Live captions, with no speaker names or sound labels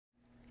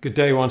Good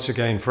day once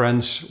again,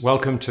 friends.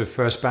 Welcome to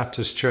First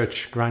Baptist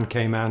Church, Grand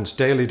Cayman's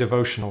daily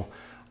devotional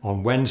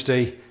on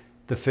Wednesday,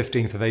 the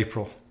 15th of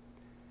April.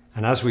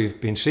 And as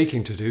we've been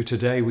seeking to do,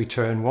 today we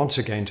turn once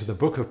again to the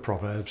book of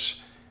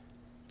Proverbs,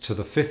 to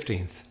the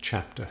 15th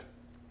chapter.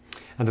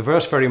 And the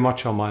verse very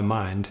much on my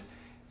mind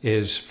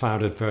is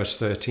found at verse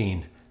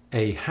 13.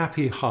 A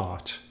happy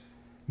heart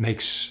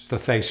makes the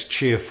face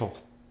cheerful,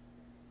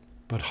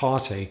 but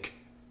heartache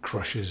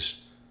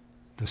crushes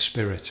the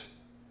spirit.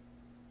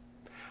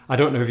 I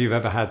don't know if you've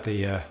ever had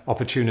the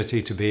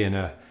opportunity to be in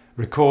a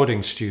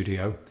recording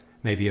studio,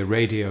 maybe a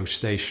radio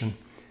station,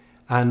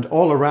 and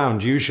all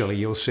around usually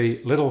you'll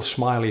see little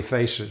smiley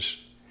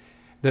faces.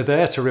 They're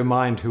there to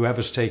remind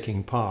whoever's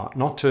taking part,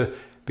 not to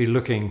be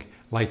looking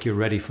like you're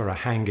ready for a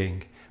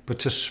hanging, but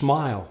to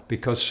smile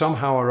because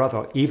somehow or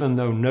other, even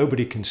though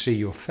nobody can see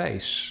your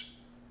face,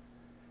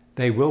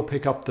 they will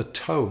pick up the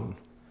tone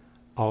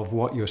of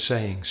what you're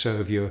saying. So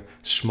if you're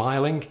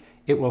smiling,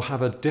 it will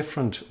have a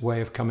different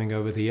way of coming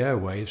over the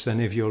airwaves than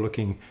if you're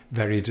looking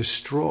very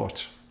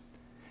distraught.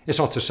 It's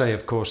not to say,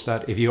 of course,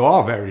 that if you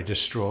are very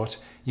distraught,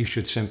 you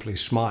should simply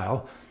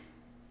smile.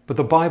 But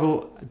the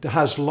Bible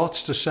has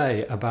lots to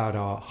say about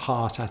our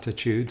heart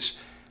attitudes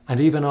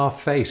and even our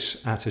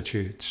face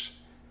attitudes.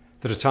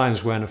 There are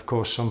times when, of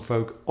course, some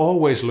folk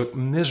always look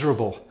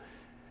miserable.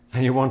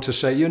 And you want to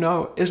say,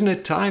 isn't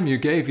it time you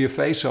gave your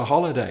face a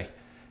holiday?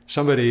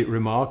 Somebody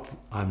remarked,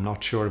 I'm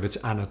not sure if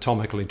it's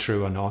anatomically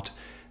true or not,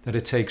 that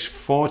it takes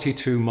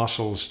 42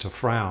 muscles to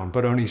frown,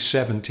 but only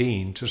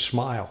 17 to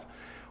smile.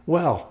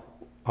 Well,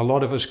 a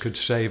lot of us could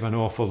save an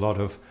awful lot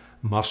of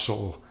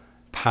muscle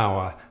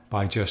power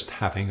by just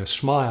having a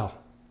smile.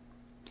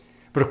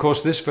 But of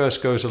course, this verse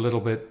goes a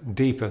little bit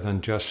deeper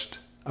than just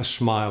a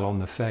smile on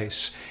the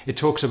face. It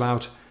talks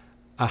about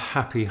a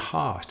happy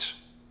heart.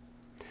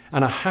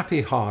 And a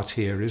happy heart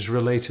here is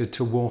related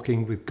to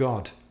walking with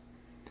God.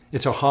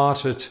 It's a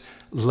heart at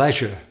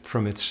leisure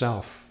from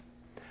itself,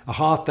 a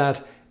heart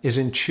that is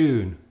in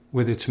tune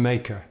with its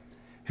maker,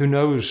 who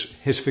knows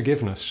his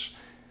forgiveness,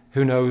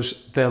 who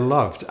knows they're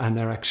loved and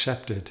they're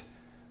accepted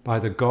by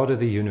the God of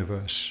the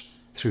universe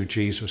through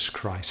Jesus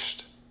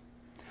Christ.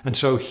 And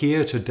so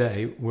here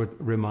today we're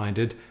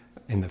reminded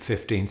in the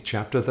 15th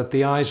chapter that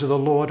the eyes of the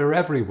Lord are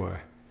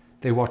everywhere.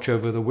 They watch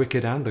over the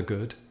wicked and the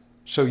good.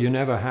 So you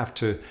never have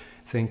to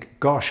think,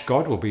 gosh,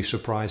 God will be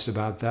surprised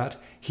about that.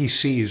 He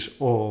sees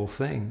all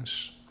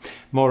things.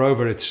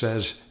 Moreover, it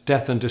says,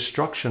 death and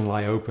destruction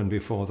lie open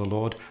before the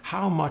Lord.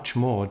 How much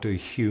more do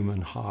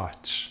human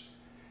hearts?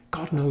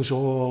 God knows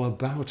all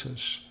about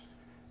us.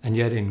 And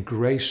yet in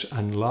grace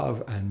and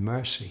love and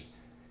mercy,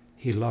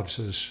 he loves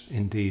us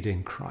indeed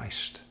in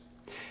Christ.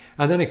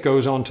 And then it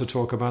goes on to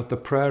talk about the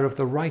prayer of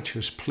the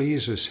righteous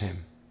pleases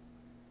him.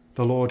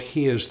 The Lord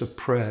hears the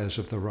prayers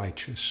of the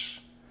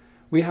righteous.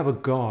 We have a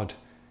God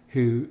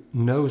who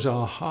knows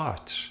our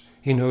hearts.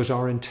 He knows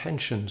our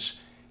intentions.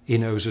 He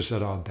knows us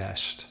at our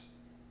best.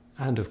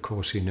 And of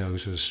course, he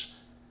knows us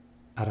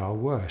at our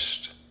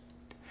worst.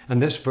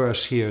 And this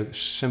verse here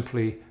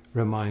simply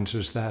reminds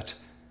us that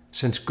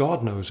since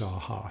God knows our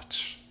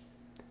hearts,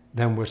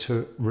 then we're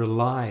to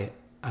rely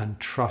and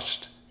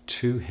trust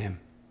to him.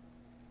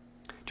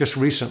 Just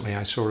recently,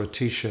 I saw a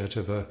t-shirt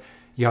of a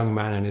young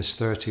man in his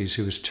 30s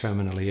who was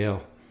terminally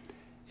ill.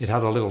 It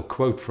had a little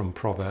quote from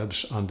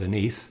Proverbs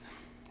underneath,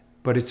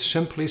 but it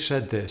simply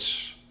said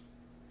this: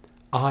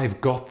 I've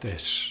got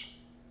this.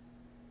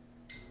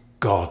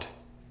 God.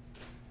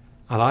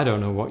 And I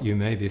don't know what you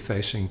may be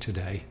facing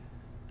today.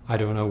 I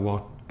don't know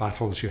what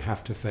battles you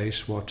have to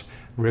face, what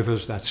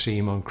rivers that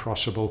seem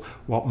uncrossable,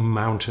 what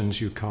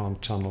mountains you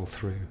can't tunnel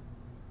through.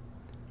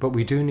 But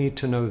we do need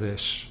to know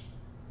this.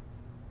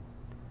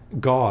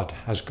 God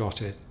has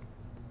got it.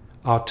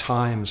 Our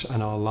times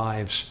and our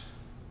lives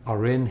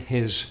are in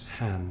his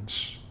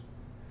hands.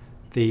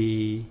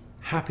 The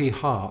happy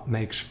heart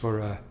makes for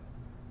a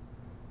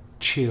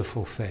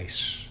cheerful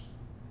face.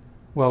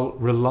 Well,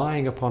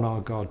 relying upon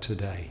our God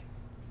today,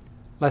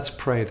 let's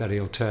pray that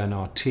he'll turn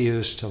our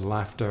tears to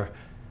laughter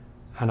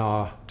and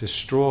our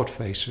distraught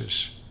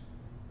faces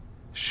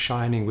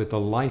shining with the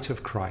light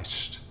of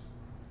Christ,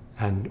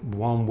 and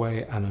one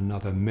way and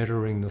another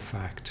mirroring the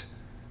fact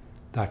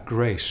that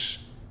grace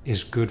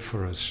is good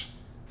for us,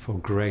 for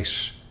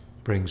grace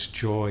brings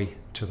joy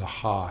to the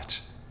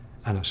heart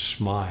and a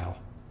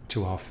smile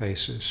to our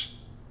faces.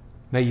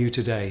 May you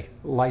today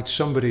light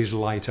somebody's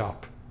light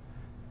up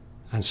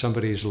and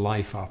somebody's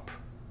life up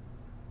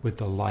with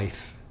the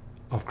life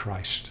of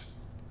Christ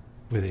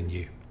within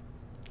you.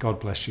 God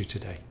bless you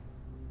today.